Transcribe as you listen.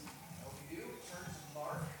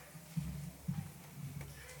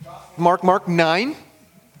Mark 9.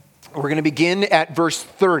 We're going to begin at verse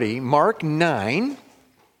 30. Mark 9,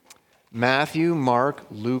 Matthew, Mark,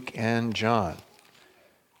 Luke, and John.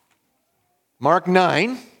 Mark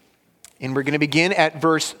 9, and we're going to begin at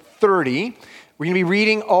verse 30. We're going to be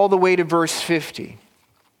reading all the way to verse 50.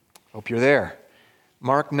 Hope you're there.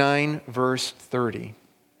 Mark 9, verse 30.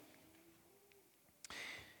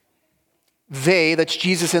 They, that's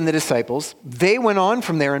Jesus and the disciples, they went on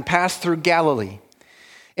from there and passed through Galilee.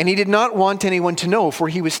 And he did not want anyone to know, for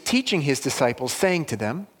he was teaching his disciples, saying to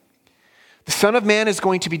them, "The Son of Man is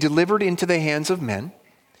going to be delivered into the hands of men,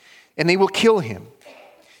 and they will kill him.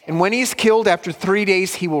 And when he is killed, after 3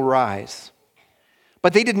 days he will rise."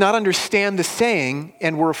 But they did not understand the saying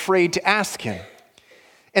and were afraid to ask him.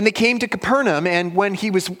 And they came to Capernaum, and when he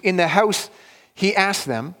was in the house, he asked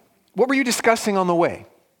them, "What were you discussing on the way?"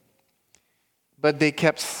 But they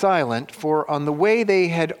kept silent, for on the way they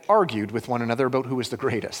had argued with one another about who was the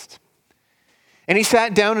greatest. And he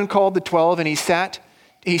sat down and called the 12, and he said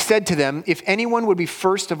to them, "If anyone would be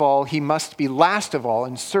first of all, he must be last of all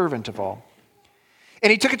and servant of all." And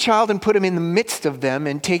he took a child and put him in the midst of them,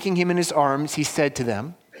 and taking him in his arms, he said to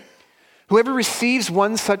them, "Whoever receives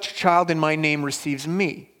one such child in my name receives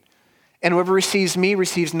me. And whoever receives me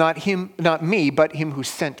receives not me, but him who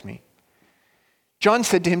sent me." John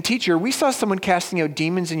said to him, "Teacher, we saw someone casting out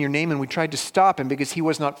demons in your name, and we tried to stop him because he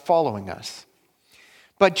was not following us."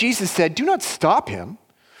 But Jesus said, "Do not stop him,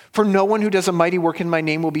 for no one who does a mighty work in my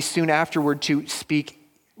name will be soon afterward to speak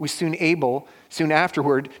evil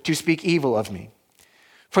of me.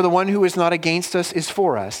 For the one who is not against us is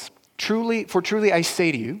for us. Truly I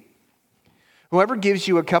say to you, whoever gives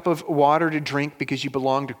you a cup of water to drink because you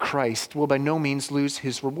belong to Christ will by no means lose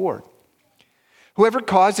his reward. Whoever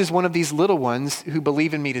causes one of these little ones who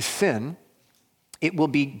believe in me to sin, it will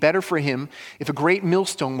be better for him if a great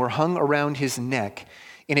millstone were hung around his neck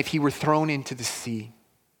and if he were thrown into the sea.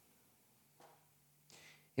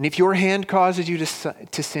 And if your hand causes you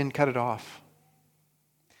to sin, cut it off.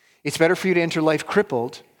 It's better for you to enter life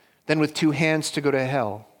crippled than with two hands to go to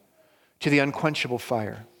hell, to the unquenchable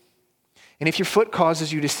fire. And if your foot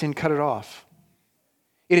causes you to sin, cut it off.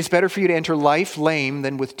 It is better for you to enter life lame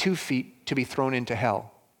than with 2 feet to be thrown into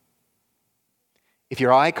hell. If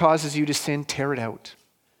your eye causes you to sin, tear it out.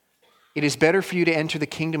 It is better for you to enter the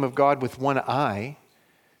kingdom of God with one eye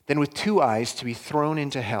than with 2 eyes to be thrown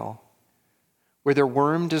into hell, where their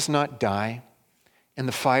worm does not die and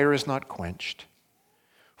the fire is not quenched.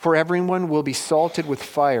 For everyone will be salted with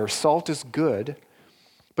fire. Salt is good,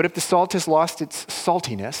 but if the salt has lost its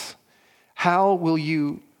saltiness, how will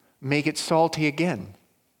you make it salty again?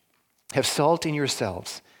 Have salt in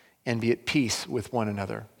yourselves and be at peace with one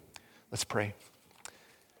another." Let's pray.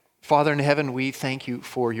 Father in heaven, we thank you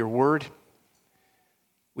for your word.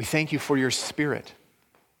 We thank you for your Spirit.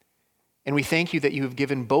 And we thank you that you have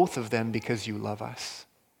given both of them because you love us.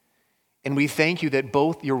 And we thank you that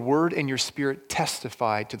both your word and your Spirit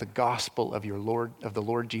testify to the gospel of the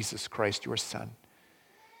Lord Jesus Christ, your Son.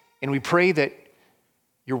 And we pray that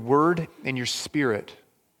your word and your Spirit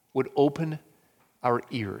would open our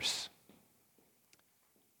ears.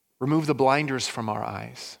 Remove the blinders from our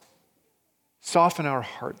eyes. Soften our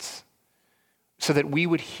hearts so that we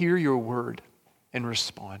would hear your word and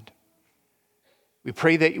respond. We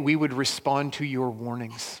pray that we would respond to your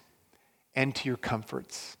warnings and to your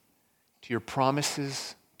comforts, to your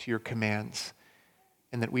promises, to your commands,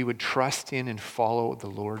 and that we would trust in and follow the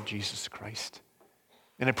Lord Jesus Christ.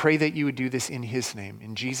 And I pray that you would do this in his name,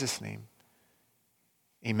 in Jesus' name.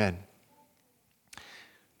 Amen.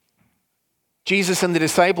 Jesus and the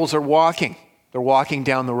disciples are walking. They're walking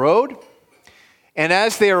down the road. And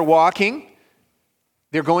as they are walking,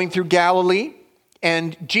 they're going through Galilee.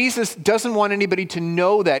 And Jesus doesn't want anybody to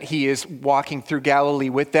know that he is walking through Galilee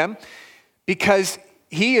with them because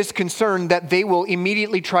he is concerned that they will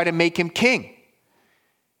immediately try to make him king.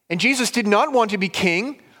 And Jesus did not want to be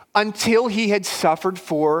king until he had suffered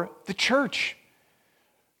for the church.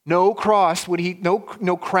 No crown would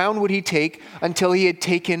he take until he had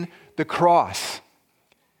taken the cross.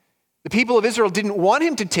 The people of Israel didn't want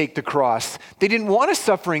him to take the cross. They didn't want a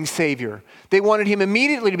suffering Savior. They wanted him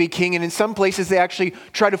immediately to be king, and in some places they actually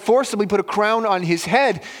try to forcibly put a crown on his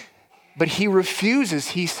head. But he refuses.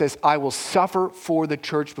 He says, "I will suffer for the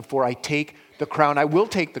church before I take the crown. I will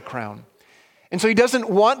take the crown." And so he doesn't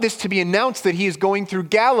want this to be announced that he is going through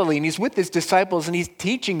Galilee, and he's with his disciples, and he's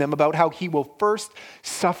teaching them about how he will first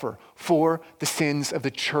suffer for the sins of the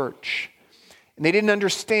church. And they didn't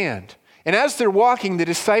understand. And as they're walking, the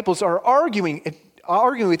disciples are arguing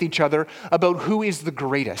with each other about who is the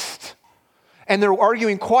greatest. And they're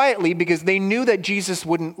arguing quietly because they knew that Jesus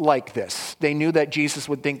wouldn't like this. They knew that Jesus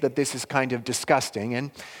would think that this is kind of disgusting.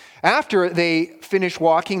 And after they finish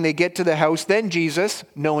walking, they get to the house. Then Jesus,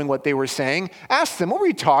 knowing what they were saying, asked them, "What were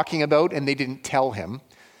you talking about?" And they didn't tell him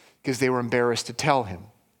because they were embarrassed to tell him.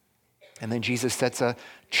 And then Jesus sets a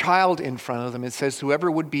child in front of them and says,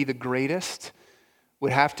 whoever would be the greatest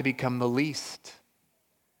would have to become the least,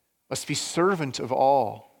 must be servant of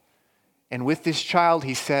all. And with this child,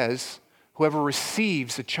 he says, whoever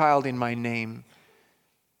receives a child in my name,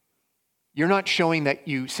 you're not showing that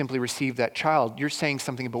you simply receive that child. You're saying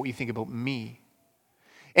something about what you think about me.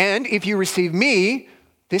 And if you receive me,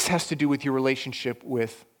 this has to do with your relationship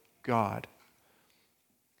with God.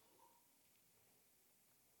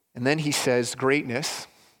 And then he says, greatness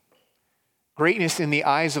in the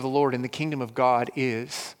eyes of the Lord in the kingdom of God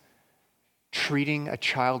is treating a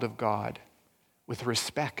child of God with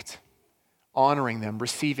respect, honoring them,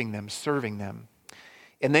 receiving them, serving them.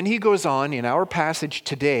 And then he goes on in our passage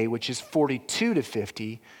today, which is 42 to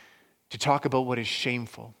 50, to talk about what is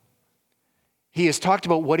shameful. He has talked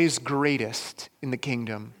about what is greatest in the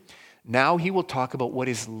kingdom. Now he will talk about what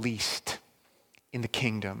is least in the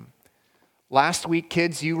kingdom. Last week,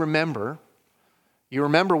 kids, you remember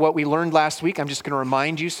what we learned last week. I'm just going to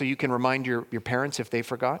remind you so you can remind your parents if they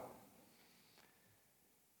forgot.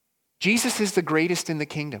 Jesus is the greatest in the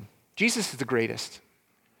kingdom. Jesus is the greatest.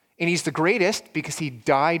 And he's the greatest because he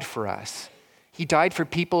died for us. He died for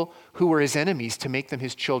people who were his enemies to make them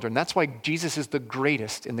his children. That's why Jesus is the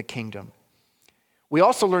greatest in the kingdom. We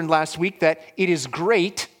also learned last week that it is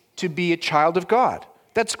great to be a child of God.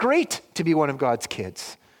 That's great to be one of God's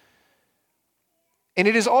kids. And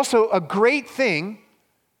it is also a great thing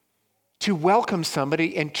to welcome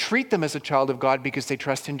somebody and treat them as a child of God because they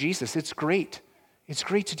trust in Jesus. It's great. It's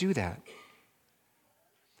great to do that.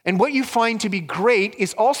 And what you find to be great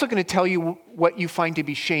is also going to tell you what you find to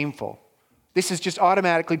be shameful. This is just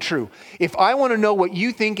automatically true. If I want to know what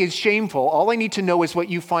you think is shameful, all I need to know is what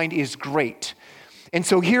you find is great. And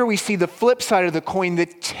so here we see the flip side of the coin, the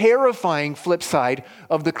terrifying flip side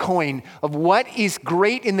of the coin of what is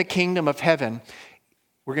great in the kingdom of heaven.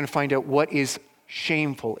 We're going to find out what is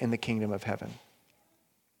shameful in the kingdom of heaven.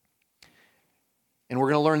 And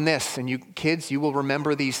we're going to learn this, and you kids, you will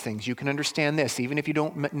remember these things. You can understand this, even if you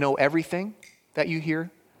don't know everything that you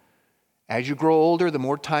hear. As you grow older, the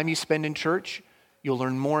more time you spend in church, you'll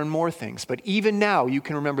learn more and more things. But even now, you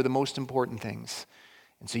can remember the most important things.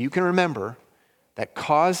 And so you can remember that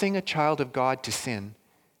causing a child of God to sin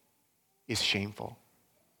is shameful.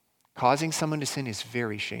 Causing someone to sin is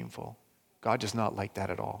very shameful. God does not like that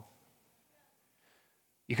at all.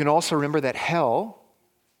 You can also remember that hell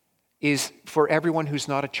is for everyone who's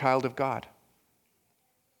not a child of God.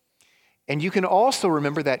 And you can also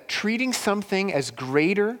remember that treating something as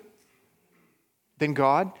greater than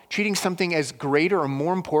God, treating something as greater or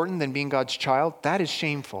more important than being God's child, that is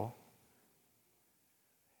shameful.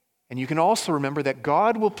 And you can also remember that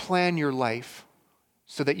God will plan your life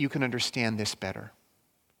so that you can understand this better,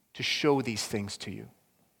 to show these things to you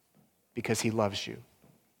because he loves you.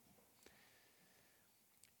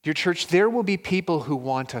 Dear church, there will be people who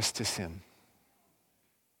want us to sin.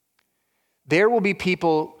 There will be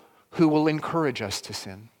people who will encourage us to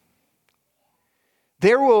sin.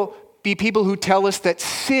 There will be people who tell us that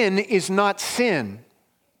sin is not sin.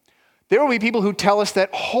 There will be people who tell us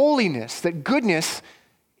that holiness, that goodness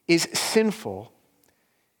is sinful.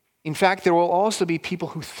 In fact, there will also be people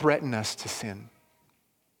who threaten us to sin.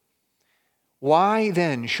 Why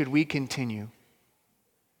then should we continue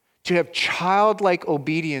to have childlike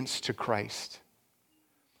obedience to Christ?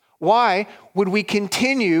 Why would we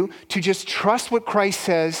continue to just trust what Christ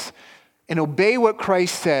says and obey what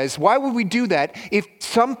Christ says? Why would we do that if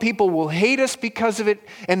some people will hate us because of it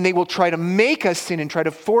and they will try to make us sin and try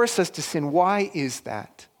to force us to sin? Why is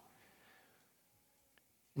that?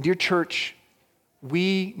 Dear church,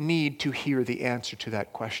 we need to hear the answer to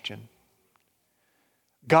that question.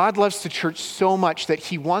 God loves the church so much that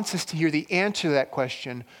he wants us to hear the answer to that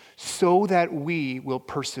question so that we will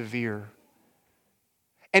persevere.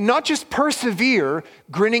 And not just persevere,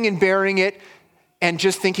 grinning and bearing it, and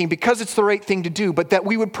just thinking because it's the right thing to do, but that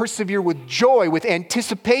we would persevere with joy, with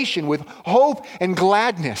anticipation, with hope and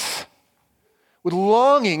gladness, with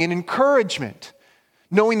longing and encouragement,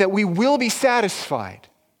 knowing that we will be satisfied.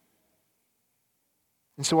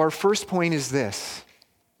 And so our first point is this: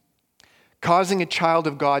 causing a child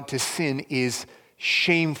of God to sin is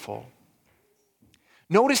shameful.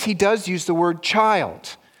 Notice he does use the word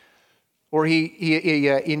child, or he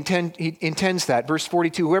intends that. Verse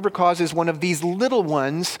 42, whoever causes one of these little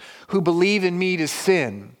ones who believe in me to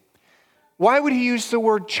sin. Why would he use the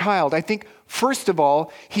word child? I think, first of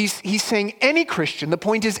all, he's saying any Christian. The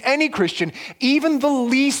point is any Christian, even the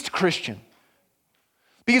least Christian.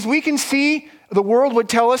 Because we can see the world would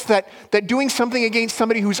tell us that doing something against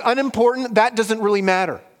somebody who's unimportant, that doesn't really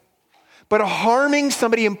matter. But harming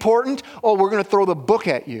somebody important, oh, we're going to throw the book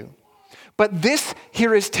at you. But this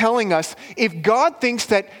here is telling us, if God thinks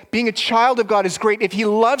that being a child of God is great, if he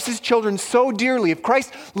loves his children so dearly, if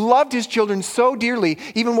Christ loved his children so dearly,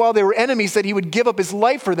 even while they were enemies, that he would give up his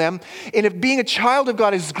life for them, and if being a child of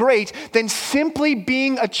God is great, then simply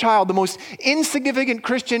being a child, the most insignificant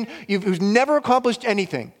Christian who's never accomplished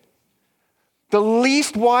anything, the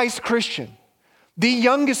least wise Christian, the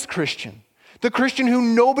youngest Christian, the Christian who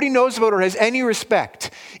nobody knows about or has any respect,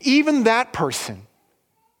 even that person,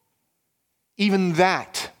 even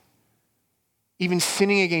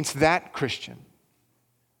sinning against that Christian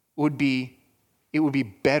would be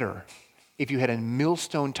better if you had a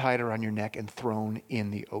millstone tied around your neck and thrown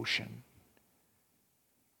in the ocean.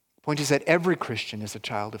 The point is that every Christian is a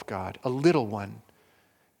child of God, a little one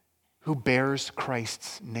who bears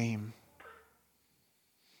Christ's name.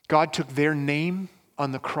 God took their name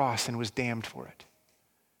on the cross and was damned for it.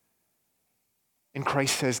 And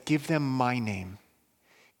Christ says, give them my name.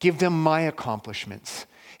 Give them my accomplishments.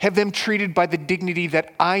 Have them treated by the dignity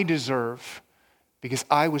that I deserve, because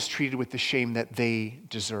I was treated with the shame that they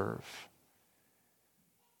deserve.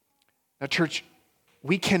 Now, church,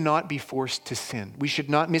 we cannot be forced to sin. We should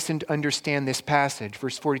not misunderstand this passage.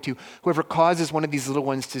 Verse 42, whoever causes one of these little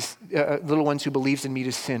ones who believes in me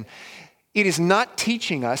to sin. It is not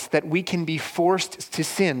teaching us that we can be forced to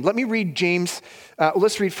sin. Let me read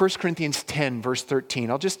let's read 1 Corinthians 10, verse 13.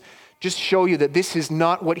 I'll just show you that this is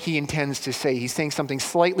not what he intends to say. He's saying something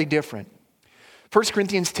slightly different. 1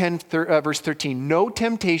 Corinthians 10, verse 13, no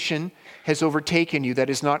temptation has overtaken you that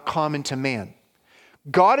is not common to man.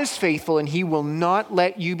 God is faithful, and he will not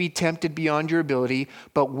let you be tempted beyond your ability,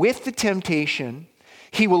 but with the temptation,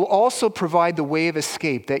 he will also provide the way of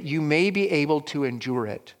escape that you may be able to endure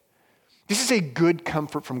it. This is a good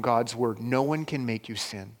comfort from God's word. No one can make you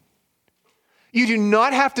sin. You do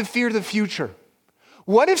not have to fear the future.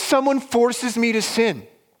 What if someone forces me to sin?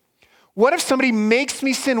 What if somebody makes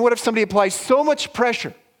me sin? What if somebody applies so much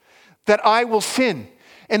pressure that I will sin?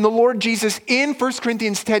 And the Lord Jesus in 1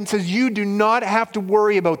 Corinthians 10 says, you do not have to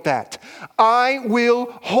worry about that. I will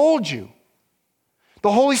hold you.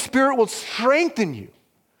 The Holy Spirit will strengthen you.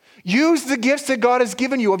 Use the gifts that God has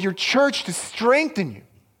given you of your church to strengthen you.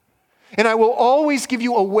 And I will always give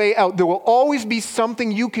you a way out. There will always be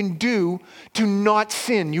something you can do to not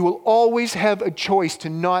sin. You will always have a choice to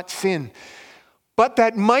not sin. But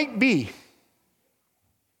that might be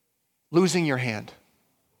losing your hand.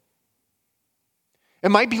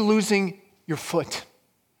 It might be losing your foot.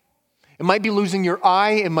 It might be losing your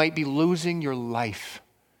eye. It might be losing your life.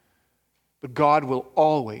 But God will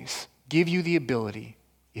always give you the ability,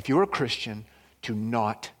 if you're a Christian, to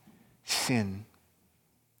not sin.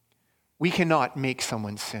 We cannot make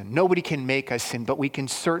someone sin. Nobody can make us sin, but we can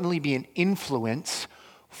certainly be an influence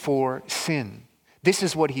for sin. This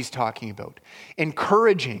is what he's talking about.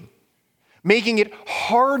 Encouraging, making it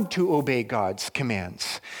hard to obey God's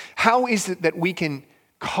commands. How is it that we can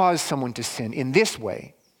cause someone to sin? In this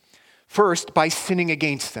way. First, by sinning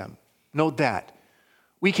against them. Note that.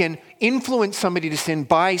 We can influence somebody to sin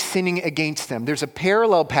by sinning against them. There's a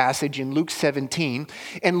parallel passage in Luke 17,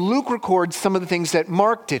 and Luke records some of the things that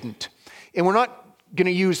Mark didn't. And we're not going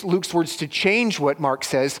to use Luke's words to change what Mark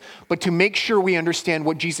says, but to make sure we understand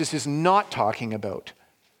what Jesus is not talking about.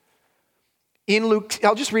 In Luke,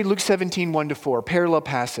 I'll just read Luke 17, 1-4, parallel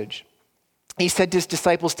passage. He said to his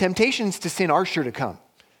disciples, temptations to sin are sure to come,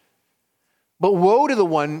 but woe to the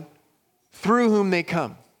one through whom they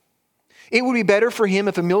come. It would be better for him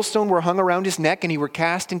if a millstone were hung around his neck and he were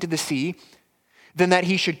cast into the sea than that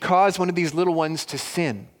he should cause one of these little ones to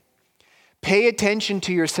sin. Pay attention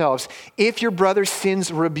to yourselves. If your brother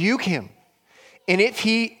sins, rebuke him. And if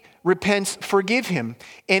he repents, forgive him.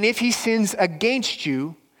 And if he sins against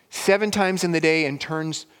you 7 times in the day and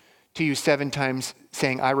turns to you 7 times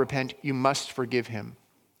saying, I repent, you must forgive him.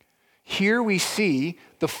 Here we see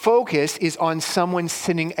the focus is on someone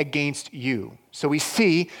sinning against you. So we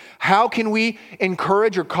see, how can we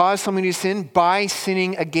encourage or cause someone to sin? By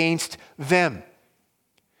sinning against them.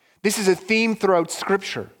 This is a theme throughout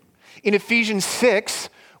Scripture. In Ephesians 6,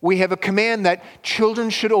 we have a command that children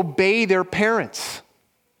should obey their parents.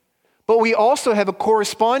 But we also have a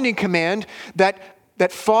corresponding command that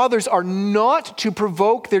fathers are not to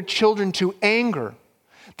provoke their children to anger.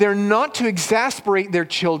 They're not to exasperate their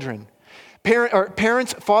children.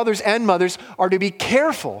 Parents, fathers and mothers, are to be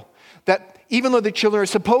careful that even though the children are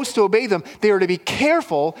supposed to obey them, they are to be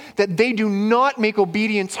careful that they do not make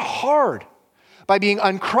obedience hard by being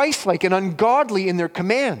unchristlike and ungodly in their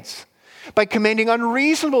commands, by commanding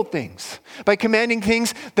unreasonable things, by commanding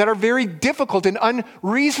things that are very difficult and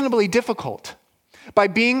unreasonably difficult, by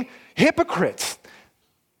being hypocrites.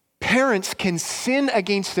 Parents can sin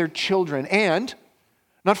against their children and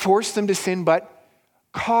not force them to sin, but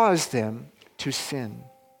cause them to sin.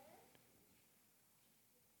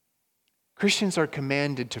 Christians are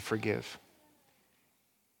commanded to forgive.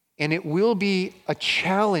 And it will be a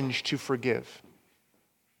challenge to forgive.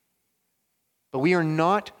 But we are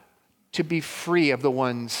not to be free of the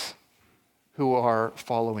ones who are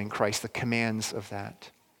following Christ, the commands of that.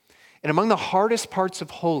 And among the hardest parts of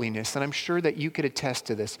holiness, and I'm sure that you could attest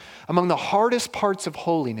to this, among the hardest parts of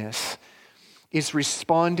holiness is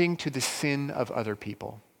responding to the sin of other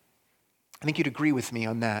people. I think you'd agree with me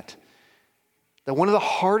on that. That one of the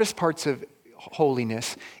hardest parts of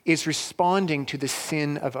holiness is responding to the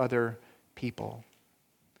sin of other people.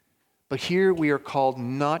 But here we are called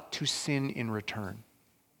not to sin in return.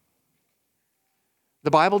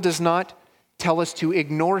 The Bible does not tell us to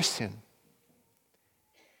ignore sin,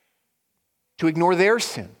 to ignore their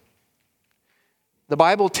sin. The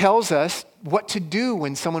Bible tells us what to do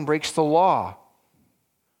when someone breaks the law,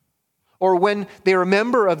 or when they are a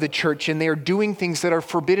member of the church and they are doing things that are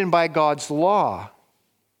forbidden by God's law.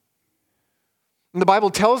 And the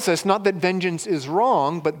Bible tells us not that vengeance is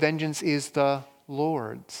wrong, but vengeance is the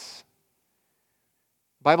Lord's.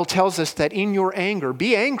 The Bible tells us that in your anger,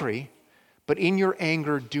 be angry, but in your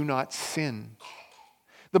anger do not sin.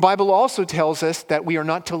 The Bible also tells us that we are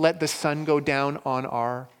not to let the sun go down on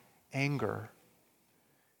our anger.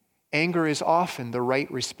 Anger is often the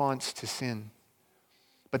right response to sin.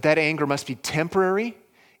 But that anger must be temporary,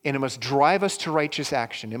 and it must drive us to righteous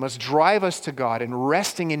action. It must drive us to God and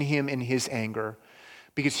resting in Him in His anger,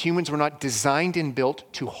 because humans were not designed and built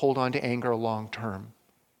to hold on to anger long term.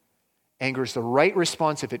 Anger is the right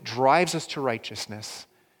response if it drives us to righteousness.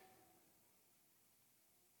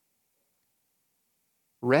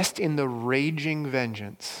 Rest in the raging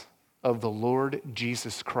vengeance of the Lord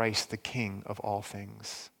Jesus Christ, the King of all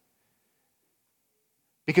things.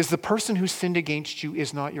 Because the person who sinned against you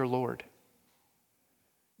is not your Lord.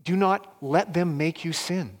 Do not let them make you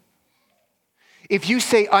sin. If you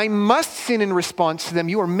say, I must sin in response to them,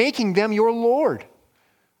 you are making them your Lord.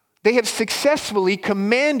 They have successfully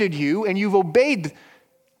commanded you, and you've obeyed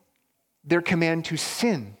their command to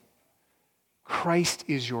sin. Christ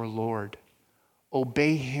is your Lord.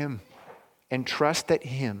 Obey Him and trust that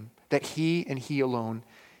He and He alone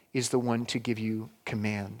is the one to give you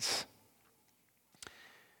commands.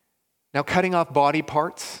 Now, cutting off body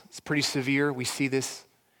parts, it's pretty severe. We see this.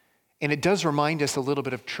 And it does remind us a little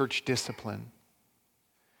bit of church discipline.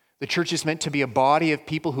 The church is meant to be a body of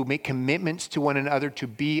people who make commitments to one another to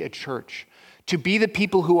be a church. To be the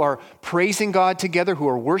people who are praising God together, who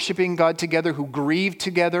are worshiping God together, who grieve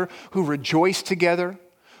together, who rejoice together,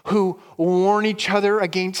 who warn each other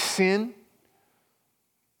against sin.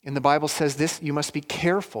 And the Bible says this, you must be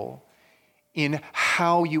careful in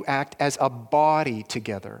how you act as a body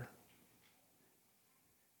together.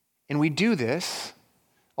 And we do this,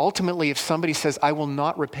 ultimately, if somebody says, I will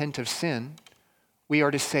not repent of sin, we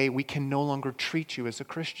are to say, we can no longer treat you as a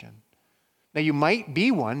Christian. Now, you might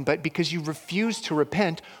be one, but because you refuse to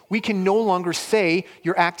repent, we can no longer say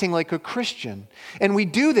you're acting like a Christian. And we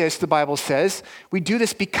do this, the Bible says, we do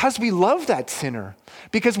this because we love that sinner,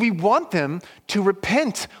 because we want them to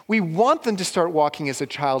repent. We want them to start walking as a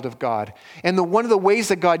child of God. And one of the ways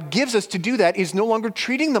that God gives us to do that is no longer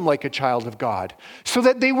treating them like a child of God, so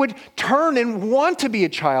that they would turn and want to be a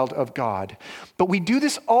child of God. But we do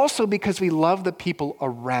this also because we love the people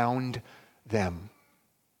around them.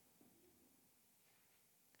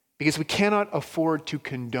 Because we cannot afford to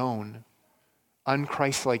condone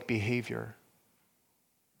unchristlike behavior.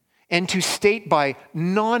 And to state by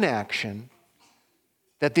non-action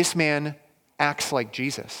that this man acts like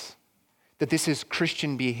Jesus, that this is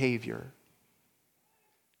Christian behavior.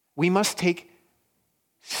 We must take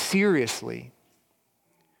seriously,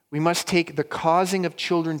 we must take the causing of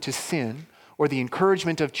children to sin, or the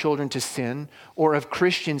encouragement of children to sin, or of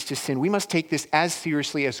Christians to sin. We must take this as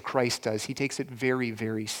seriously as Christ does. He takes it very,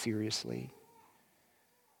 very seriously.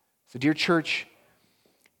 So, dear church,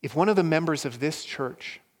 if one of the members of this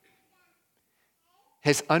church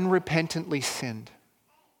has unrepentantly sinned,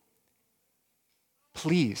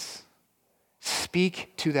 please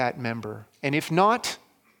speak to that member. And if not,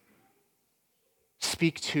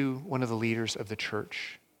 speak to one of the leaders of the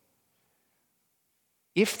church.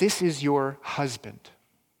 If this is your husband,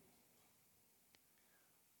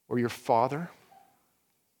 or your father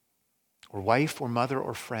or wife or mother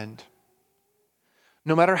or friend.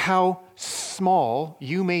 No matter how small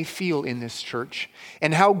you may feel in this church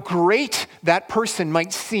and how great that person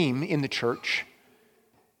might seem in the church,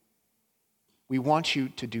 we want you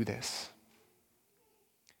to do this.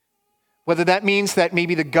 Whether that means that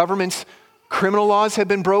maybe the government's criminal laws have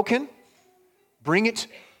been broken, bring it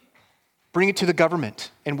to the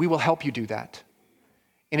government and we will help you do that.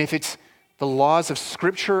 And if it's the laws of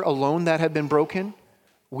Scripture alone that have been broken,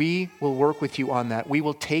 we will work with you on that. We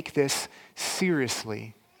will take this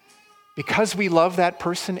seriously because we love that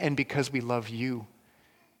person and because we love you.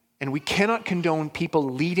 And we cannot condone people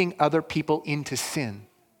leading other people into sin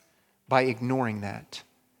by ignoring that,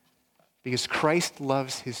 because Christ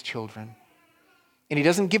loves his children. And he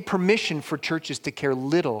doesn't give permission for churches to care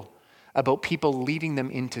little about people leading them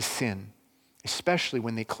into sin, especially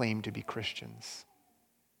when they claim to be Christians.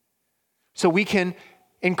 So we can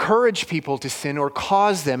encourage people to sin or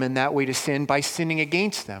cause them in that way to sin by sinning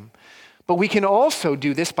against them. But we can also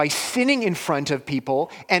do this by sinning in front of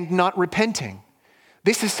people and not repenting.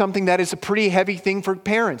 This is something that is a pretty heavy thing for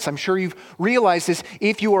parents. I'm sure you've realized this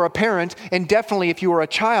if you are a parent, and definitely if you are a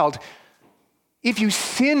child. If you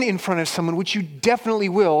sin in front of someone, which you definitely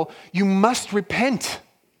will, you must repent.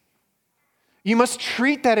 You must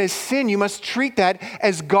treat that as sin. You must treat that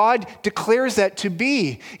as God declares that to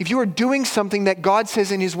be. If you are doing something that God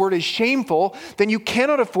says in his word is shameful, then you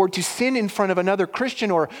cannot afford to sin in front of another Christian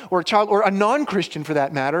or a child or a non-Christian for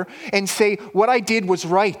that matter and say, what I did was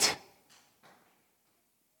right.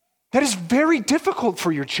 That is very difficult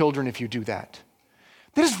for your children if you do that.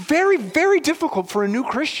 That is very, very difficult for a new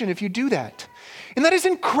Christian if you do that. And that is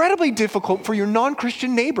incredibly difficult for your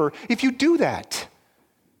non-Christian neighbor if you do that.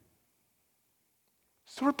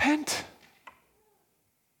 So repent.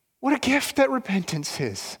 What a gift that repentance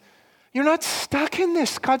is. You're not stuck in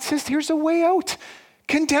this. God says, here's a way out.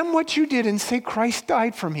 Condemn what you did and say, Christ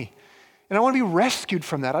died for me. And I want to be rescued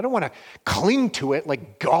from that. I don't want to cling to it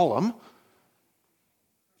like Gollum.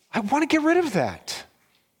 I want to get rid of that.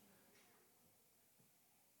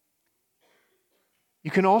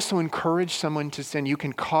 You can also encourage someone to sin. You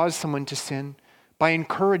can cause someone to sin by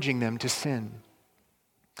encouraging them to sin.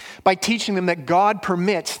 By teaching them that God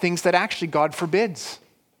permits things that actually God forbids.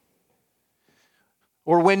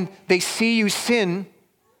 Or when they see you sin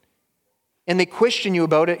and they question you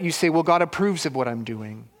about it, you say, well, God approves of what I'm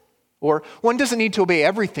doing. Or one doesn't need to obey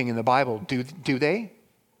everything in the Bible, do they?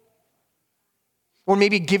 Or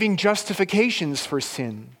maybe giving justifications for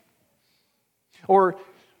sin. Or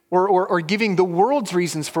giving the world's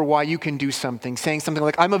reasons for why you can do something, saying something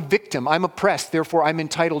like, I'm a victim, I'm oppressed, therefore I'm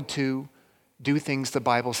entitled to do things the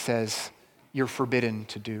Bible says you're forbidden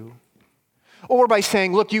to do. Or by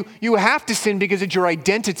saying, look, you have to sin because it's your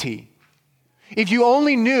identity. If you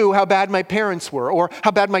only knew how bad my parents were, or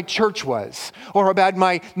how bad my church was, or how bad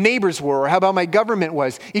my neighbors were, or how bad my government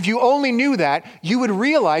was, if you only knew that, you would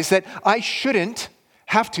realize that I shouldn't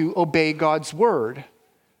have to obey God's word.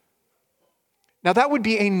 Now that would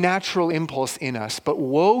be a natural impulse in us, but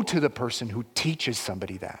woe to the person who teaches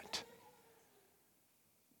somebody that.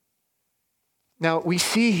 Now we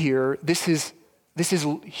see here, this is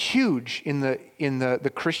huge in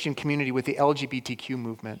the Christian community with the LGBTQ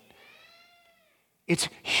movement. It's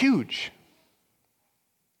huge.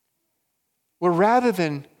 Where rather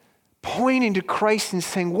than pointing to Christ and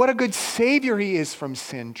saying, what a good Savior he is from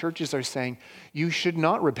sin, churches are saying, you should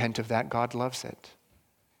not repent of that, God loves it.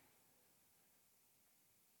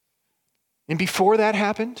 And before that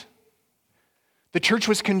happened, the church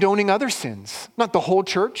was condoning other sins. Not the whole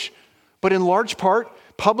church, but in large part,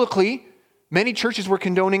 publicly, many churches were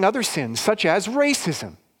condoning other sins, such as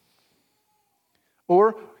racism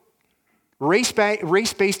or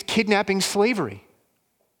race-based kidnapping slavery.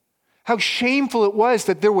 How shameful it was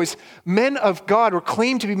that there was men of God, or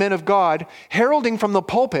claimed to be men of God, heralding from the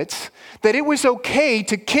pulpits that it was okay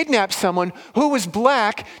to kidnap someone who was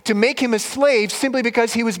black to make him a slave simply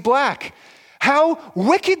because he was black. How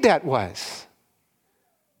wicked that was.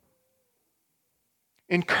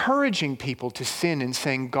 Encouraging people to sin and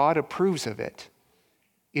saying God approves of it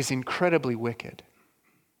is incredibly wicked.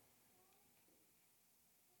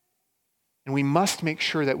 And we must make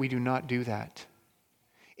sure that we do not do that.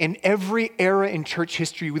 In every era in church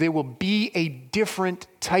history, there will be a different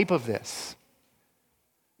type of this.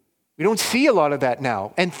 We don't see a lot of that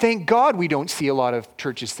now. And thank God we don't see a lot of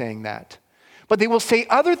churches saying that. But they will say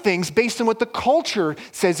other things based on what the culture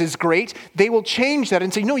says is great. They will change that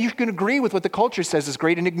and say, no, you can agree with what the culture says is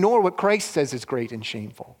great and ignore what Christ says is great and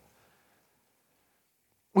shameful.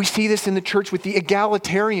 We see this in the church with the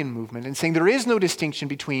egalitarian movement and saying there is no distinction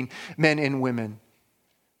between men and women.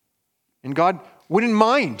 And God wouldn't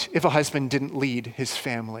mind if a husband didn't lead his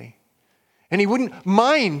family. And he wouldn't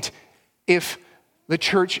mind if the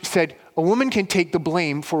church said, a woman can take the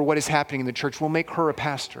blame for what is happening in the church. We'll make her a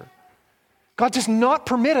pastor. God does not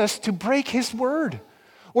permit us to break his word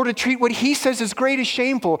or to treat what he says is great as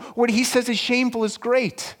shameful, what he says is shameful is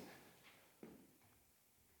great.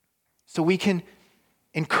 So we can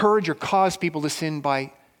encourage or cause people to sin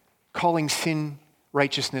by calling sin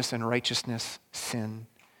righteousness and righteousness sin.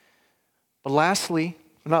 But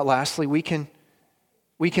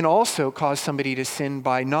we can also cause somebody to sin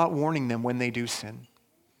by not warning them when they do sin.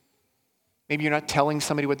 Maybe you're not telling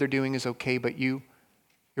somebody what they're doing is okay, but you're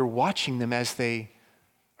watching them as they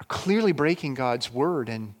are clearly breaking God's word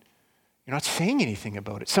and you're not saying anything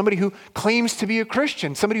about it. Somebody who claims to be a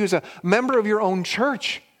Christian, somebody who's a member of your own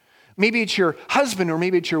church. Maybe it's your husband or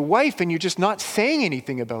maybe it's your wife and you're just not saying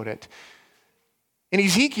anything about it. In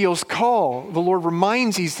Ezekiel's call, the Lord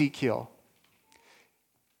reminds Ezekiel,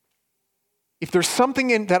 if there's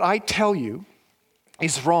something that I tell you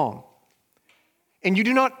is wrong, and you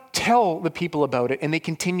do not tell the people about it and they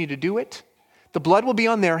continue to do it, the blood will be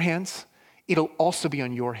on their hands. It'll also be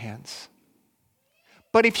on your hands.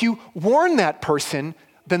 But if you warn that person,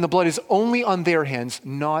 then the blood is only on their hands,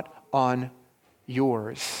 not on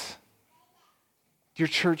yours. Dear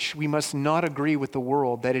church, we must not agree with the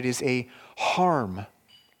world that it is a harm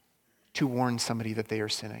to warn somebody that they are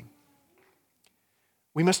sinning.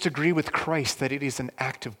 We must agree with Christ that it is an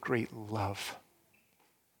act of great love.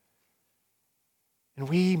 And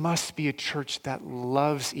we must be a church that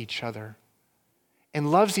loves each other and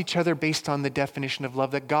loves each other based on the definition of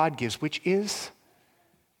love that God gives, which is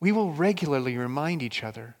we will regularly remind each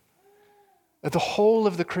other that the whole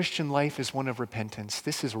of the Christian life is one of repentance.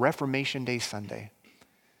 This is Reformation Day Sunday.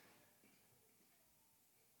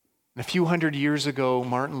 And a few hundred years ago,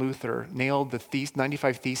 Martin Luther nailed the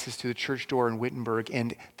 95 Theses to the church door in Wittenberg,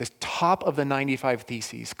 and the top of the 95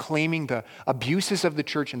 Theses, claiming the abuses of the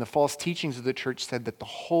church and the false teachings of the church, said that the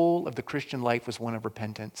whole of the Christian life was one of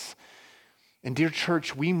repentance. And dear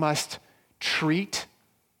church, we must treat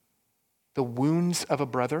the wounds of a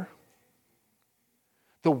brother,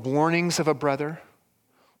 the warnings of a brother,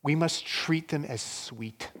 we must treat them as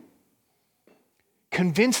sweet.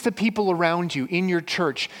 Convince the people around you in your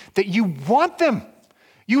church that you want them.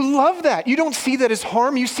 You love that. You don't see that as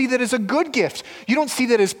harm. You see that as a good gift. You don't see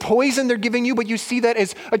that as poison they're giving you, but you see that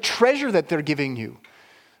as a treasure that they're giving you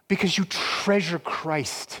because you treasure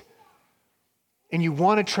Christ. And you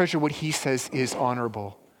want to treasure what he says is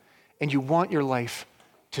honorable. And you want your life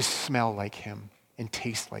to smell like him and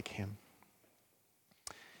taste like him.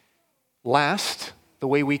 Last, the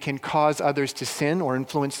way we can cause others to sin or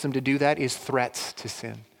influence them to do that is threats to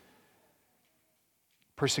sin.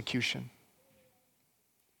 Persecution.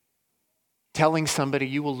 Telling somebody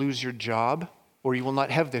you will lose your job or you will not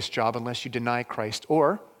have this job unless you deny Christ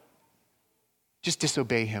or just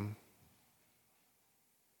disobey him.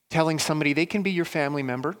 Telling somebody they can be your family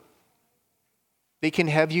member. They can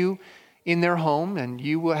have you in their home and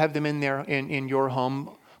you will have them in your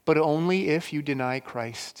home, but only if you deny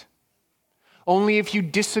Christ. Only if you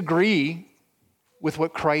disagree with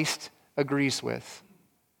what Christ agrees with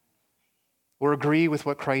or agree with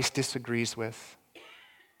what Christ disagrees with.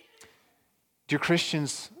 Dear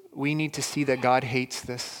Christians, we need to see that God hates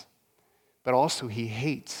this, but also he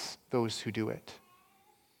hates those who do it.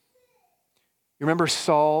 You remember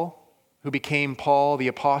Saul, who became Paul, the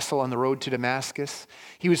apostle, on the road to Damascus?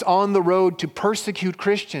 He was on the road to persecute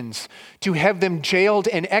Christians, to have them jailed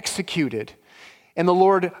and executed. And the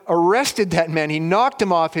Lord arrested that man. He knocked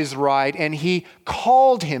him off his ride and he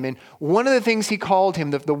called him. And one of the things he called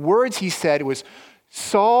him, the words he said was,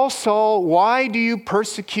 Saul, Saul, why do you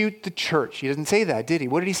persecute the church? He doesn't say that, did he?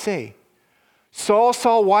 What did he say? Saul,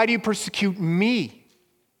 Saul, why do you persecute me?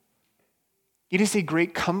 It is a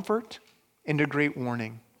great comfort and a great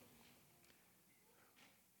warning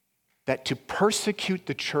that to persecute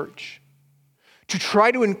the church, to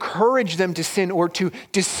try to encourage them to sin or to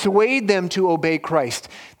dissuade them to obey Christ,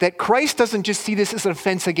 that Christ doesn't just see this as an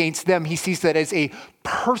offense against them, he sees that as a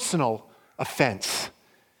personal offense.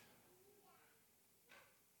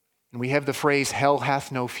 And we have the phrase, hell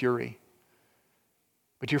hath no fury.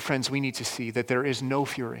 But dear friends, we need to see that there is no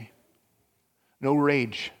fury, no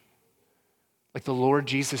rage, like the Lord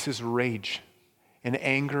Jesus' rage and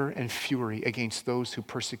anger and fury against those who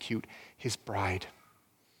persecute his bride,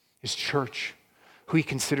 his church, who he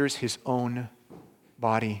considers his own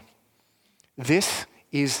body. This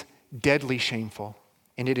is deadly shameful,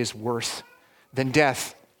 and it is worse than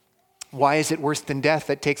death. Why is it worse than death?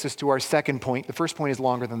 That takes us to our second point. The first point is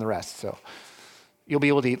longer than the rest, so you'll be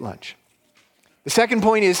able to eat lunch. The second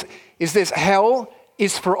point is this: hell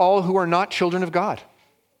is for all who are not children of God.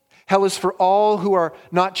 Hell is for all who are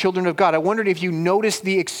not children of God. I wondered if you noticed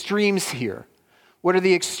the extremes here. What are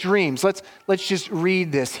the extremes? Let's just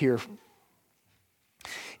read this here.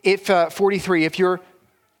 If 43, if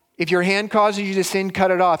your hand causes you to sin,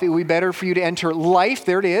 cut it off. It would be better for you to enter life.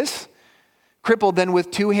 There it is. Crippled, then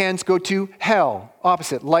with 2 hands go to hell.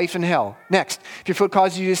 Opposite, life and hell. Next, if your foot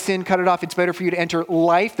causes you to sin, cut it off. It's better for you to enter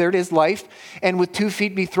life. There it is, life. And with 2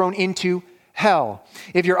 feet be thrown into hell.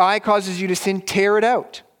 If your eye causes you to sin, tear it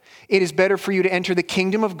out. It is better for you to enter the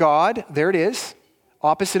kingdom of God. There it is.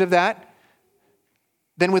 Opposite of that.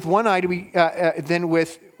 Then with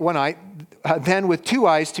 2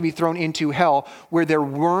 eyes to be thrown into hell, where their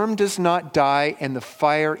worm does not die and the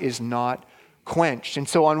fire is not quenched. And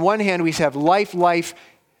so on one hand we have life,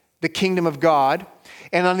 the kingdom of God.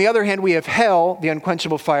 And on the other hand we have hell, the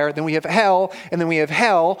unquenchable fire. Then we have hell, and then we have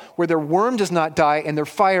hell, where their worm does not die and their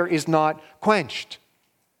fire is not quenched.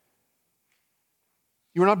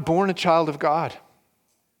 You were not born a child of God.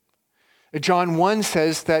 John 1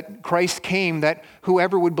 says that Christ came that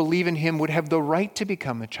whoever would believe in him would have the right to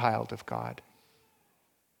become a child of God.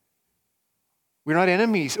 We're not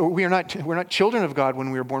enemies, or we're not children of God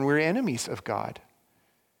when we were born. We're enemies of God.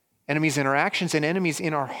 Enemies in our actions and enemies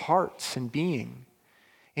in our hearts and being.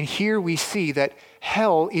 And here we see that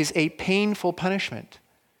hell is a painful punishment.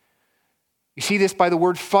 You see this by the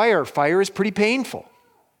word fire. Fire is pretty painful.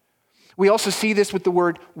 We also see this with the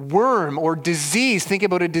word worm or disease. Think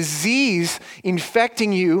about a disease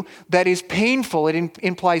infecting you that is painful. It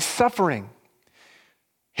implies suffering.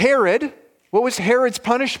 Herod, what was Herod's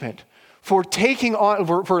punishment? For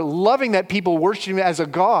loving that people worshiped him as a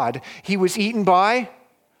god, he was eaten by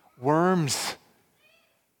worms.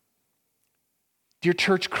 Dear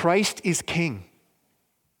church, Christ is king.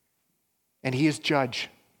 And he is judge.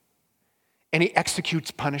 And he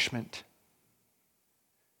executes punishment.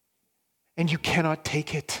 And you cannot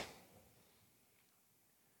take it.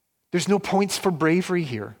 There's no points for bravery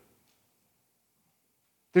here.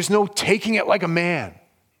 There's no taking it like a man.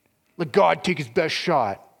 Let God take his best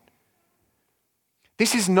shot.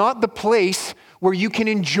 This is not the place where you can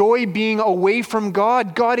enjoy being away from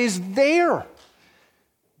God. God is there.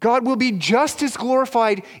 God will be just as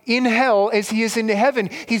glorified in hell as he is in heaven.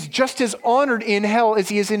 He's just as honored in hell as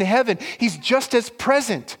he is in heaven. He's just as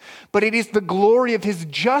present. But it is the glory of his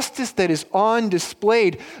justice that is on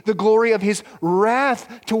display, the glory of his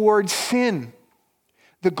wrath towards sin,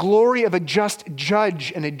 the glory of a just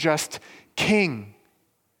judge and a just king.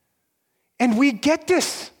 And we get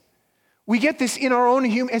this. We get this in our own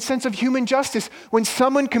sense of human justice. When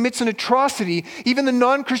someone commits an atrocity, even the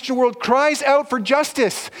non-Christian world cries out for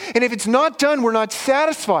justice. And if it's not done, we're not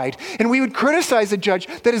satisfied. And we would criticize a judge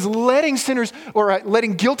that is letting sinners or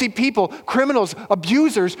letting guilty people, criminals,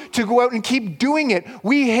 abusers, to go out and keep doing it.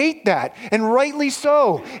 We hate that, and rightly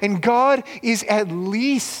so. And God is at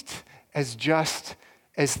least as just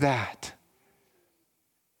as that.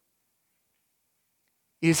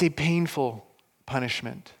 It is a painful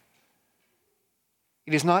punishment.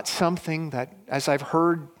 It is not something that, as I've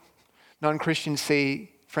heard non-Christians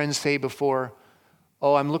friends say before,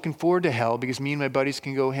 oh, I'm looking forward to hell because me and my buddies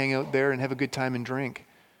can go hang out there and have a good time and drink.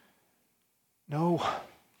 No.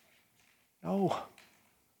 No,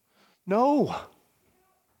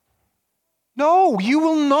 you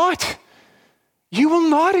will not. You will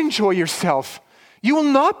not enjoy yourself. You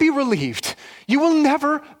will not be relieved. You will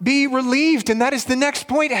never be relieved. And that is the next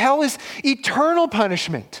point. Hell is eternal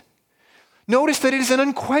punishment. Notice that it is an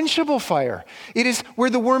unquenchable fire. It is where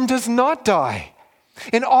the worm does not die.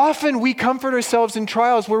 And often we comfort ourselves in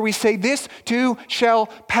trials where we say, this too shall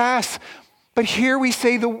pass. But here we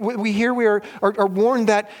say, we are warned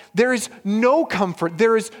that there is no comfort,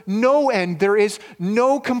 there is no end, there is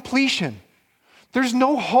no completion. There's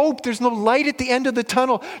no hope, there's no light at the end of the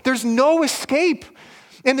tunnel, there's no escape.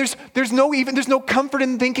 And there's no comfort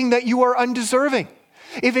in thinking that you are undeserving.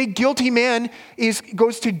 If a guilty man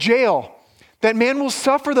goes to jail, that man will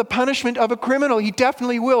suffer the punishment of a criminal. He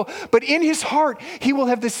definitely will. But in his heart, he will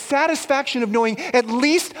have the satisfaction of knowing, at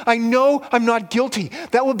least I know I'm not guilty.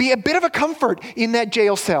 That will be a bit of a comfort in that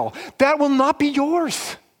jail cell. That will not be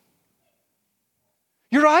yours.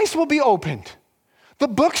 Your eyes will be opened. The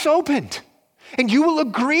book's opened. And you will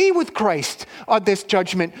agree with Christ on this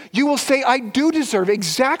judgment. You will say, I do deserve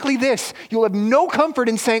exactly this. You'll have no comfort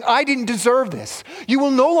in saying, I didn't deserve this. You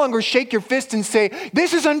will no longer shake your fist and say,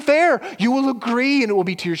 this is unfair. You will agree, and it will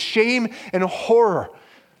be to your shame and horror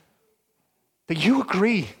that you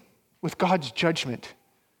agree with God's judgment.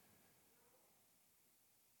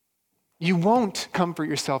 You won't comfort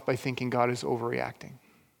yourself by thinking God is overreacting.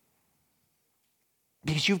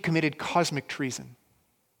 because you've committed cosmic treason.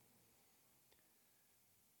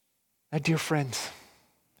 Now, dear friends,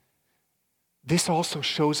 this also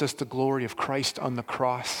shows us the glory of Christ on the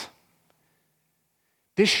cross.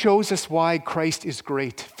 This shows us why Christ is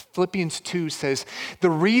great. Philippians 2 says, the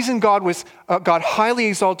reason God highly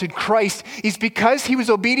exalted Christ is because he was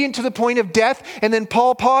obedient to the point of death. And then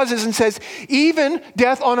Paul pauses and says, even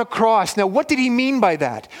death on a cross. Now, what did he mean by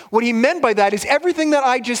that? What he meant by that is everything that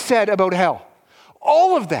I just said about hell.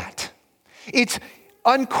 All of that. It's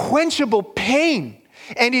unquenchable pain.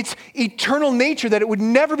 And it's eternal nature that it would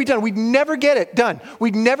never be done. We'd never get it done.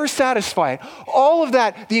 We'd never satisfy it. All of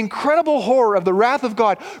that, the incredible horror of the wrath of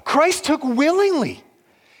God, Christ took willingly.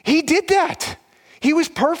 He did that. He was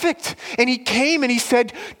perfect. And he came and he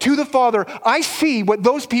said to the Father, I see what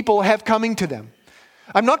those people have coming to them.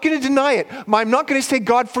 I'm not going to deny it. I'm not going to say,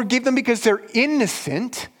 God, forgive them because they're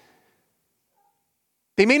innocent.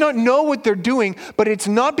 They may not know what they're doing, but it's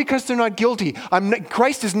not because they're not guilty.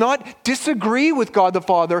 Christ does not disagree with God the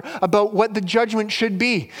Father about what the judgment should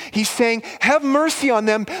be. He's saying, have mercy on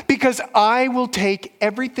them because I will take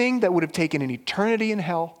everything that would have taken an eternity in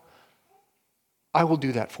hell. I will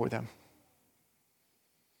do that for them.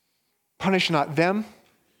 Punish not them,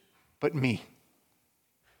 but me.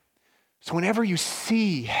 So whenever you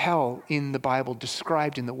see hell in the Bible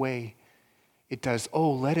described in the way it does,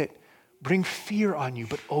 let it bring fear on you,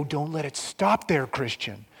 but don't let it stop there,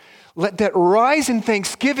 Christian. Let that rise in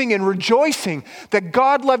thanksgiving and rejoicing that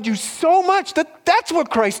God loved you so much that that's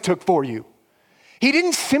what Christ took for you. He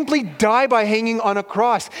didn't simply die by hanging on a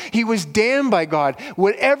cross. He was damned by God.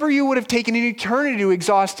 Whatever you would have taken an eternity to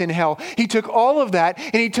exhaust in hell, he took all of that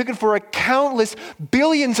and he took it for a countless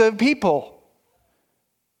billions of people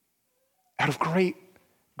out of great,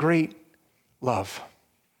 great love.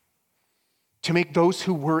 To make those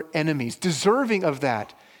who were enemies, deserving of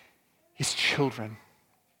that, his children.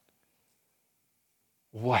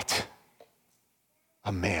 What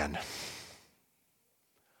a man.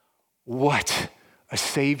 What a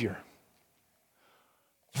Savior.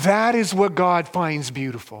 That is what God finds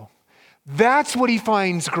beautiful. That's what he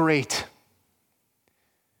finds great.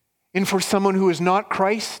 And for someone who is not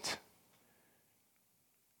Christ,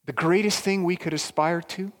 the greatest thing we could aspire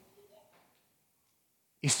to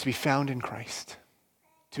is to be found in Christ,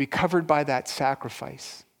 to be covered by that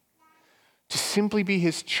sacrifice, to simply be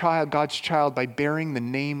his child, God's child, by bearing the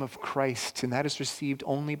name of Christ, and that is received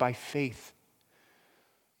only by faith.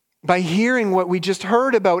 By hearing what we just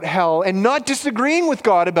heard about hell and not disagreeing with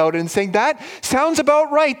God about it and saying, that sounds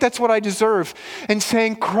about right, that's what I deserve, and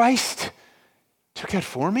saying, Christ took that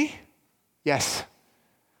for me? Yes,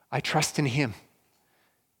 I trust in him.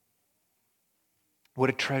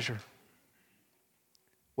 What a treasure.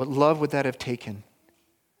 What love would that have taken?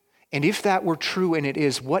 And if that were true, and it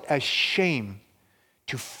is, what a shame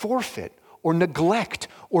to forfeit or neglect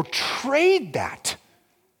or trade that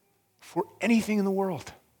for anything in the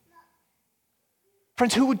world.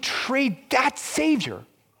 Friends, who would trade that Savior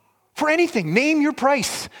for anything? Name your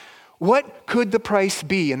price. What could the price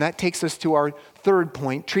be? And that takes us to our third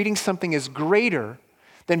point. Treating something as greater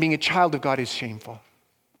than being a child of God is shameful.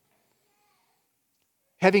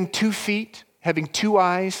 Having 2 feet, having 2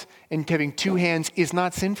 eyes, and having 2 hands is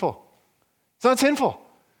not sinful. It's not sinful.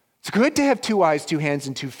 It's good to have 2 eyes, 2 hands,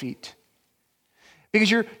 and 2 feet.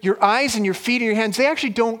 Because your eyes and your feet and your hands, they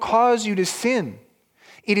actually don't cause you to sin.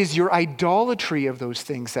 It is your idolatry of those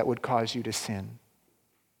things that would cause you to sin.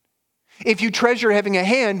 If you treasure having a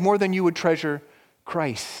hand more than you would treasure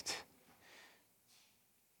Christ.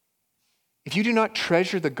 If you do not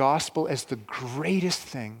treasure the gospel as the greatest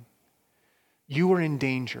thing, you are in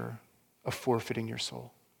danger of forfeiting your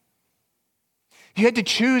soul. If you had to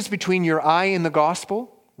choose between your eye and the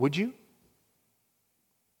gospel, would you?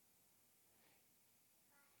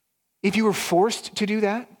 If you were forced to do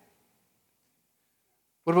that,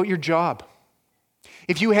 what about your job?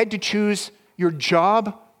 If you had to choose your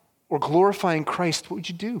job or glorifying Christ, what would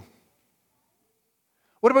you do?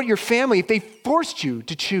 What about your family? If they forced you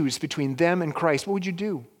to choose between them and Christ, what would you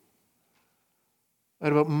do?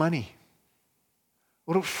 What about money?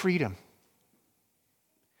 What about freedom?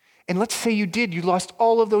 And let's say you did, you lost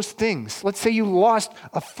all of those things. Let's say you lost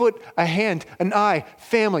a foot, a hand, an eye,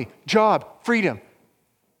 family, job, freedom.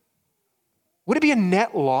 Would it be a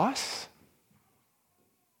net loss?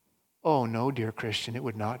 Oh no, dear Christian, it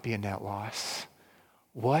would not be a net loss.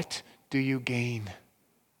 What do you gain?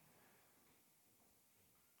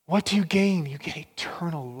 What do you gain? You get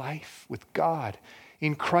eternal life with God.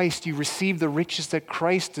 In Christ, you receive the riches that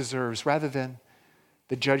Christ deserves rather than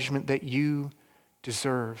the judgment that you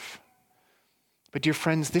deserve. But dear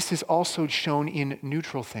friends, this is also shown in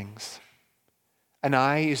neutral things. An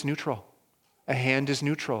eye is neutral. A hand is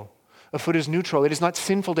neutral. A foot is neutral. It is not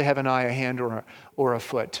sinful to have an eye, a hand, or a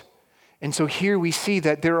foot. And so here we see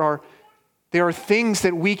that there are things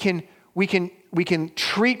that we can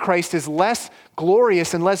treat Christ as less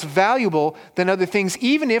glorious and less valuable than other things,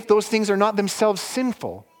 even if those things are not themselves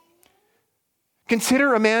sinful.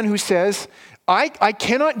 Consider a man who says, I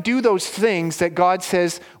cannot do those things that God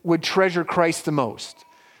says would treasure Christ the most.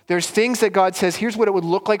 There's things that God says, here's what it would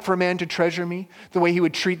look like for a man to treasure me, the way he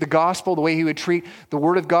would treat the gospel, the way he would treat the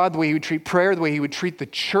word of God, the way he would treat prayer, the way he would treat the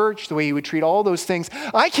church, the way he would treat all those things.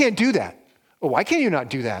 I can't do that. Oh, why can't you not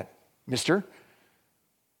do that, mister?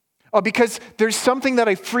 Oh, because there's something that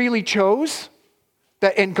I freely chose,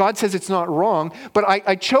 and God says it's not wrong, but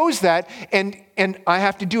I chose that, and I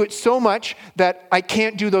have to do it so much that I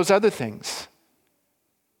can't do those other things.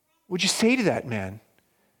 Would you say to that man,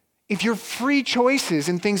 if your free choices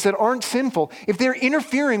and things that aren't sinful, if they're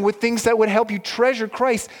interfering with things that would help you treasure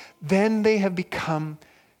Christ, then they have become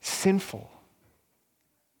sinful.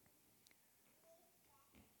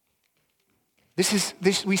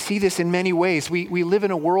 We see this in many ways. We live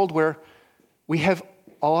in a world where we have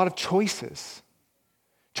a lot of choices.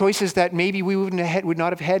 Choices that maybe we would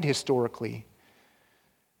not have had historically.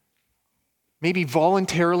 Maybe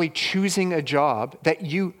voluntarily choosing a job that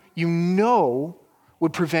you know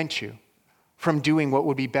would prevent you from doing what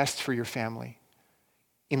would be best for your family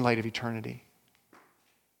in light of eternity.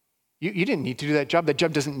 You didn't need to do that job. That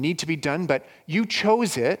job doesn't need to be done, but you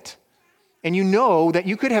chose it, and you know that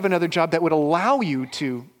you could have another job that would allow you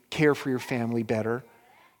to care for your family better,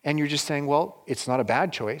 and you're just saying, well, it's not a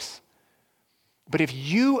bad choice. But if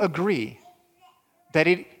you agree that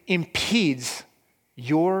it impedes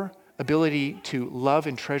your ability to love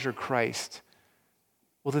and treasure Christ,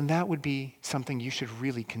 well, then that would be something you should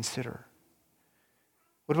really consider.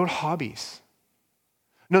 What about hobbies?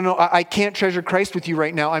 No, I can't treasure Christ with you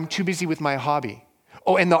right now. I'm too busy with my hobby.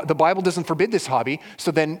 Oh, and the Bible doesn't forbid this hobby,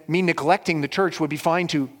 so then me neglecting the church would be fine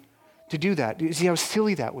to do that. You see how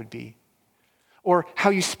silly that would be? Or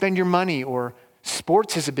how you spend your money, or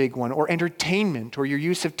sports is a big one, or entertainment, or your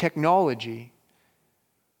use of technology.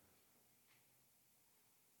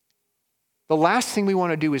 The last thing we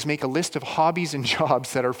want to do is make a list of hobbies and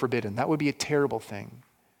jobs that are forbidden. That would be a terrible thing.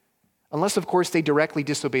 Unless, of course, they directly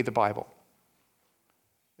disobey the Bible.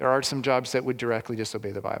 There are some jobs that would directly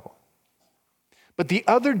disobey the Bible. But the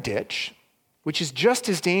other ditch, which is just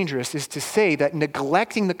as dangerous, is to say that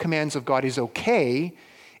neglecting the commands of God is okay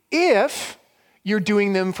if you're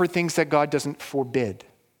doing them for things that God doesn't forbid.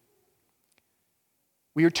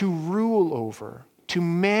 We are to rule over, to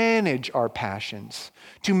manage our passions,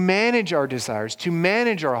 to manage our desires, to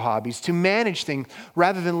manage our hobbies, to manage things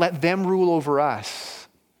rather than let them rule over us.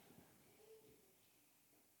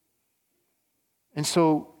 And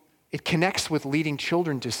so it connects with leading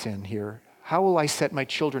children to sin here. How will I set my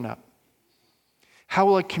children up? How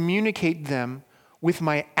will I communicate them with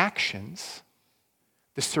my actions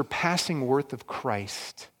the surpassing worth of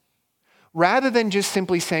Christ, rather than just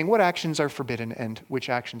simply saying what actions are forbidden and which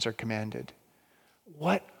actions are commanded?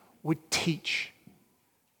 What would teach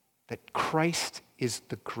that Christ is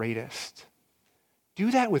the greatest?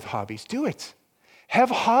 Do that with hobbies. Do it. Have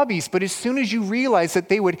hobbies, but as soon as you realize that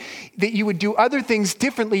you would do other things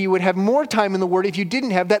differently, you would have more time in the Word if you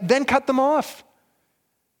didn't have that, then cut them off.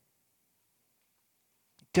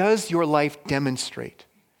 Does your life demonstrate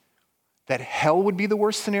that hell would be the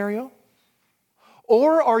worst scenario?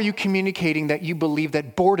 Or are you communicating that you believe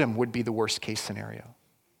that boredom would be the worst case scenario?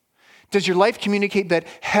 Does your life communicate that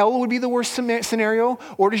hell would be the worst scenario?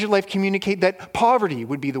 Or does your life communicate that poverty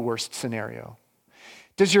would be the worst scenario?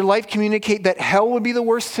 Does your life communicate that hell would be the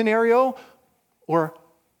worst scenario? Or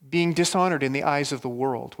being dishonored in the eyes of the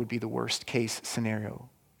world would be the worst case scenario?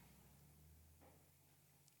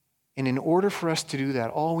 And in order for us to do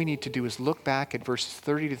that, all we need to do is look back at verses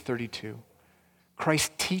 30 to 32.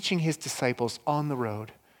 Christ teaching his disciples on the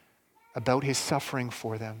road about his suffering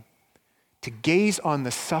for them. To gaze on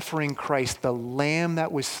the suffering Christ, the Lamb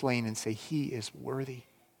that was slain, and say, he is worthy.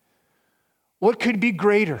 What could be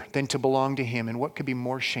greater than to belong to him, and what could be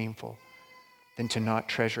more shameful than to not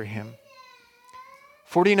treasure him?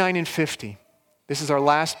 49 and 50. This is our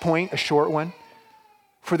last point, a short one.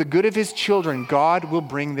 For the good of his children, God will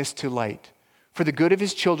bring this to light. For the good of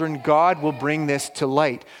his children, God will bring this to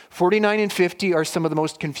light. 49 and 50 are some of the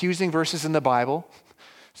most confusing verses in the Bible.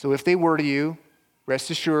 So if they were to you,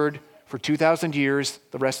 rest assured, for 2,000 years,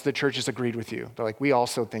 the rest of the church has agreed with you. They're like, we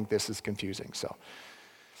also think this is confusing.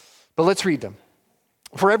 But let's read them.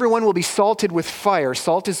 For everyone will be salted with fire.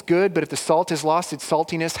 Salt is good, but if the salt has lost its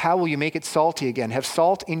saltiness, how will you make it salty again? Have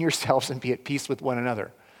salt in yourselves and be at peace with one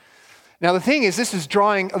another. Now, the thing is,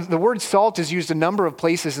 the word salt is used a number of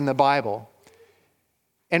places in the Bible.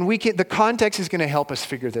 And the context is going to help us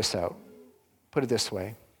figure this out. Put it this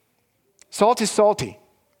way. Salt is salty.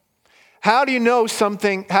 How do you know if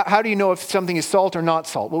something is salt or not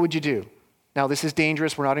salt? What would you do? Now, this is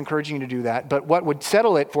dangerous. We're not encouraging you to do that. But what would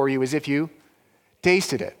settle it for you is if you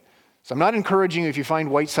tasted it. So I'm not encouraging you, if you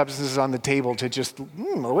find white substances on the table, to just,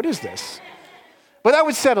 what is this? But that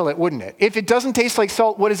would settle it, wouldn't it? If it doesn't taste like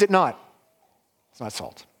salt, what is it not? It's not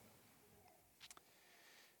salt.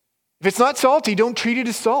 If it's not salty, don't treat it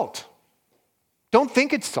as salt. Don't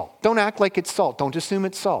think it's salt. Don't act like it's salt. Don't assume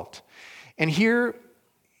it's salt. And here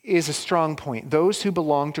is a strong point. Those who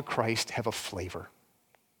belong to Christ have a flavor.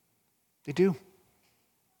 They do.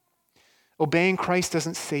 Obeying Christ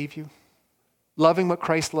doesn't save you. Loving what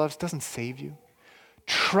Christ loves doesn't save you.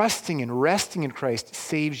 Trusting and resting in Christ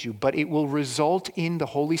saves you, but it will result in the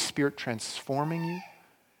Holy Spirit transforming you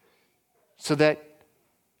so that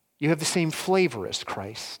you have the same flavor as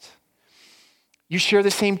Christ. You share the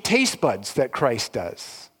same taste buds that Christ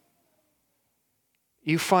does.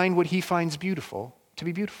 You find what he finds beautiful to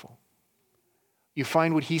be beautiful. You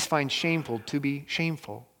find what he finds shameful to be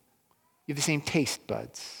shameful. You have the same taste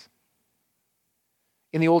buds.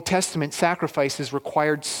 In the Old Testament, sacrifices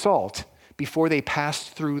required salt before they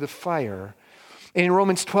passed through the fire. And in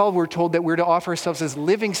Romans 12, we're told that we're to offer ourselves as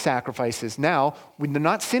living sacrifices. Now, they're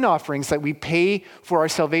not sin offerings that we pay for our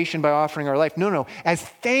salvation by offering our life. No, as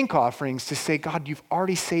thank offerings to say, God, you've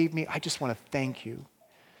already saved me. I just want to thank you.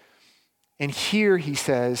 And here he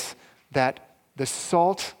says that the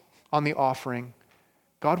salt on the offering,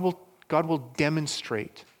 God will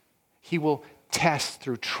demonstrate. He will test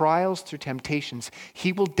through trials, through temptations.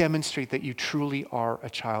 He will demonstrate that you truly are a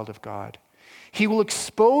child of God. He will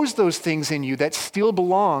expose those things in you that still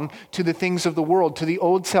belong to the things of the world, to the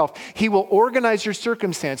old self. He will organize your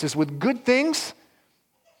circumstances with good things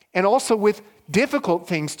and also with difficult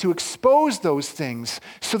things to expose those things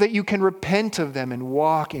so that you can repent of them and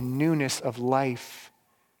walk in newness of life.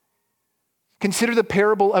 Consider the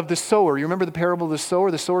parable of the sower. You remember the parable of the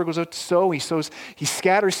sower? The sower goes out to sow. He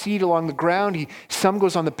scatters seed along the ground. Some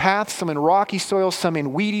goes on the path, some in rocky soil, some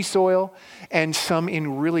in weedy soil, and some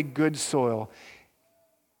in really good soil.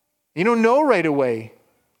 You don't know right away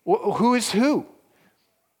who is who.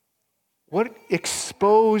 What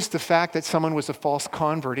exposed the fact that someone was a false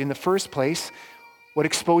convert? In the first place, what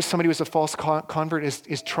exposed somebody who was a false convert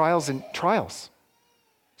is trials and trials.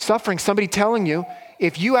 Suffering, somebody telling you,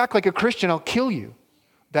 if you act like a Christian, I'll kill you.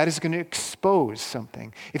 That is going to expose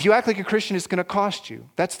something. If you act like a Christian, it's going to cost you.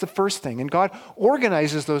 That's the first thing. And God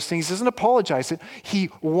organizes those things, doesn't apologize. He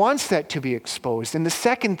wants that to be exposed. And the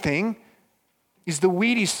second thing is the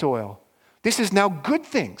weedy soil. This is now good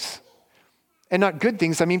things. And not good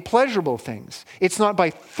things, I mean pleasurable things. It's not by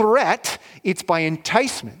threat, it's by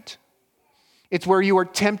enticement. It's where you are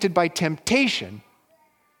tempted by temptation.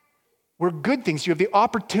 We're good things. You have the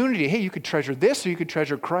opportunity. Hey, you could treasure this or you could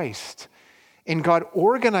treasure Christ. And God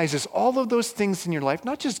organizes all of those things in your life,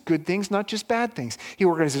 not just good things, not just bad things. He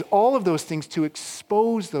organizes all of those things to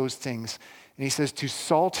expose those things. And he says to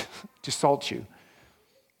salt you,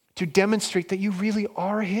 to demonstrate that you really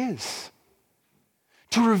are his.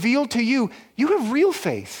 To reveal to you, you have real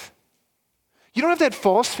faith. You don't have that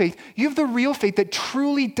false faith. You have the real faith that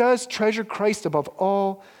truly does treasure Christ above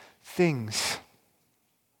all things.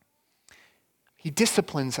 He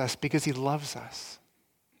disciplines us because he loves us.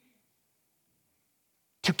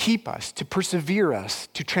 To keep us, to persevere us,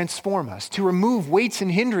 to transform us, to remove weights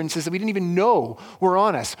and hindrances that we didn't even know were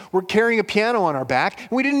on us. We're carrying a piano on our back, and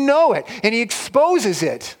we didn't know it. And he exposes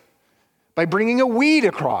it by bringing a weed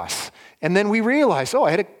across. And then we realize, I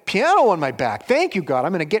had a piano on my back. Thank you, God.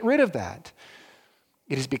 I'm going to get rid of that.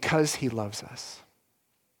 It is because he loves us.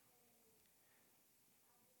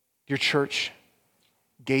 Your church,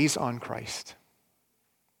 gaze on Christ.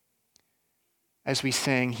 As we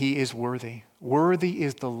sang, he is worthy. Worthy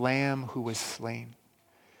is the Lamb who was slain.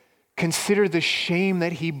 Consider the shame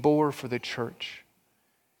that he bore for the church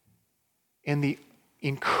and the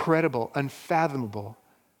incredible, unfathomable,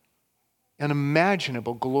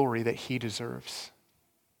 unimaginable glory that he deserves.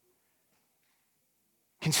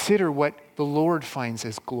 Consider what the Lord finds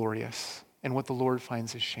as glorious and what the Lord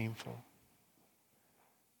finds as shameful.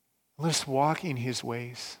 Let us walk in his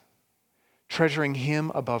ways, treasuring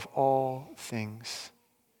him above all things.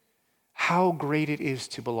 How great it is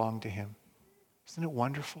to belong to him. Isn't it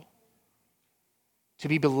wonderful? To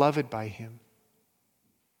be beloved by him.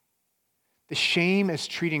 The shame as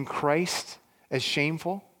treating Christ as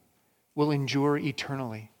shameful will endure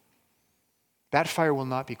eternally. That fire will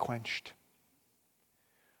not be quenched.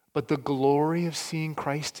 but the glory of seeing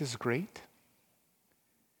Christ is great,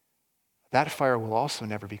 that fire will also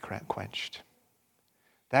never be quenched.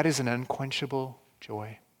 That is an unquenchable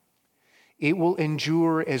joy. It will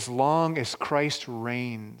endure as long as Christ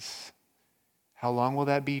reigns. How long will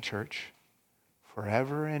that be, church?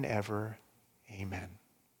 Forever and ever. Amen.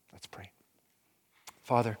 Let's pray.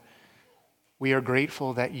 Father, we are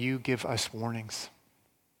grateful that you give us warnings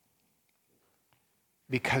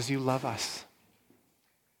because you love us.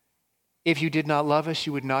 If you did not love us,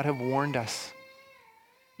 you would not have warned us.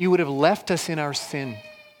 You would have left us in our sin.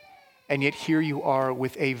 And yet here you are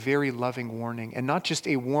with a very loving warning. And not just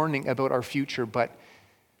a warning about our future, but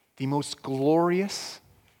the most glorious,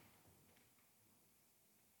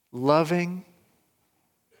 loving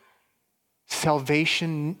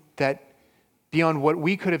salvation that beyond what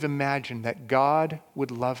we could have imagined, that God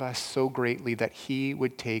would love us so greatly that he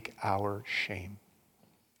would take our shame.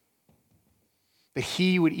 That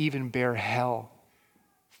he would even bear hell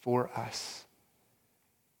for us.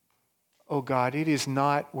 Oh God,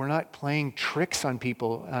 we're not playing tricks on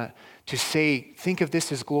people to say, think of this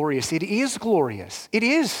as glorious. It is glorious. It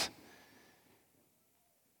is.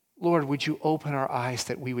 Lord, would you open our eyes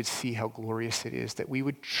that we would see how glorious it is, that we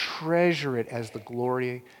would treasure it as the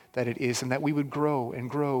glory that it is, and that we would grow and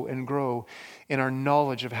grow and grow in our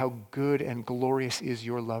knowledge of how good and glorious is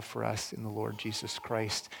your love for us in the Lord Jesus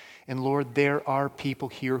Christ. And Lord, there are people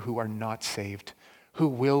here who are not saved, who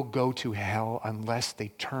will go to hell unless they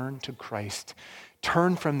turn to Christ,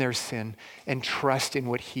 turn from their sin, and trust in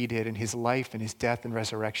what he did in his life and his death and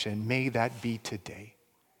resurrection. May that be today.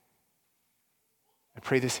 I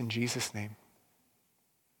pray this in Jesus' name.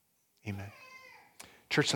 Amen.